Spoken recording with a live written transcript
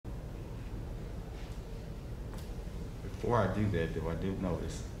Before I do that, though, I did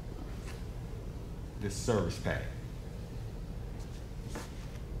notice this service pack.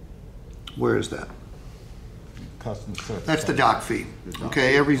 Where is that? Customer service. That's the pack. dock fee. The dock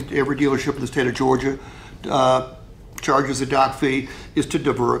Okay, every dealership in the state of Georgia charges a dock fee is to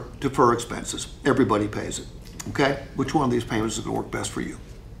defer expenses. Everybody pays it. Okay, which one of these payments is going to work best for you?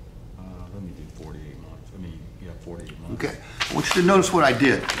 Let me do 48 months. I mean, yeah, 48 months. Okay, I want you to notice what I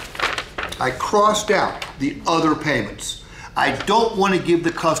did. I crossed out the other payments. I don't want to give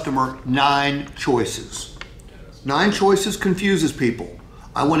the customer 9 choices. 9 choices confuses people.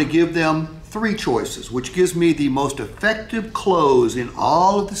 I want to give them 3 choices, which gives me the most effective close in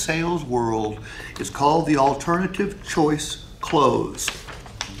all of the sales world. It's called the alternative choice close.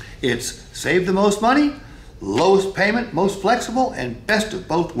 It's save the most money, lowest payment, most flexible, and best of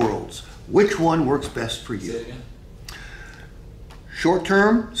both worlds. Which one works best for you? Short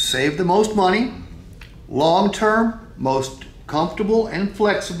term, save the most money. Long term, most comfortable and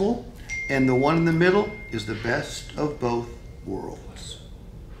flexible. And the one in the middle is the best of both worlds.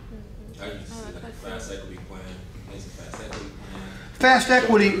 I used to see like a fast equity plan. It's a fast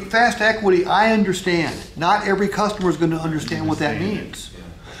equity plan. Fast equity, I understand. Not every customer is going to understand what that means.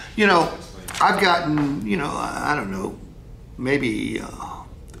 You know, I've gotten, you know, I don't know, maybe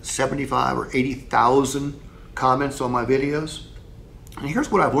 75 or 80,000 comments on my videos. And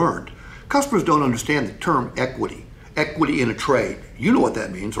here's what I've learned. Customers don't understand the term equity. Equity in a trade. You know what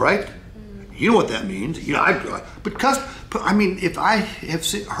that means, right? You know what that means. You know, I mean, if I have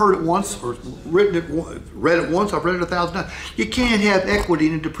heard it once or read it once, I've read it 1,000 times. You can't have equity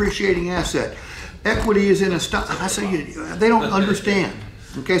in a depreciating asset. Equity is in a stock. I say they don't understand.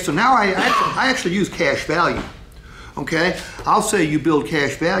 Okay, so now I actually use cash value. Okay, I'll say you build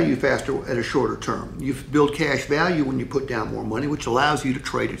cash value faster at a shorter term. You build cash value when you put down more money, which allows you to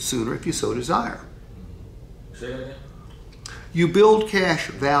trade it sooner if you so desire. Say that again? You build cash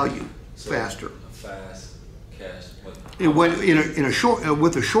value faster. A fast cash.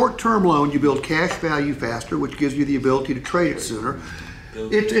 With a short-term loan, you build cash value faster, which gives you the ability to trade it sooner.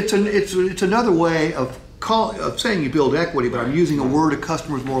 It's another way of saying you build equity, but I'm using a word a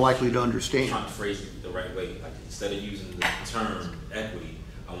customer is more likely to understand. I'm trying to phrase it the right way. Like instead of using the term equity,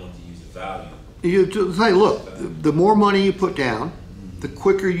 I want to use the value. You say, look, the more money you put down, the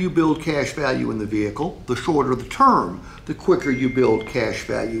quicker you build cash value in the vehicle. The shorter the term, the quicker you build cash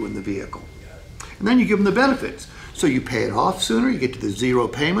value in the vehicle. And then you give them the benefits. So you pay it off sooner, you get to the 0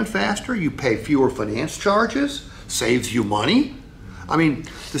 payment faster, you pay fewer finance charges, saves you money. I mean,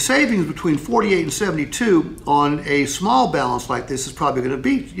 the savings between 48 and 72 on a small balance like this is probably going to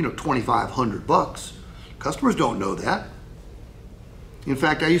be, you know, $2,500. Customers don't know that. In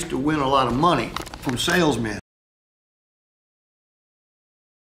fact, I used to win a lot of money from salesmen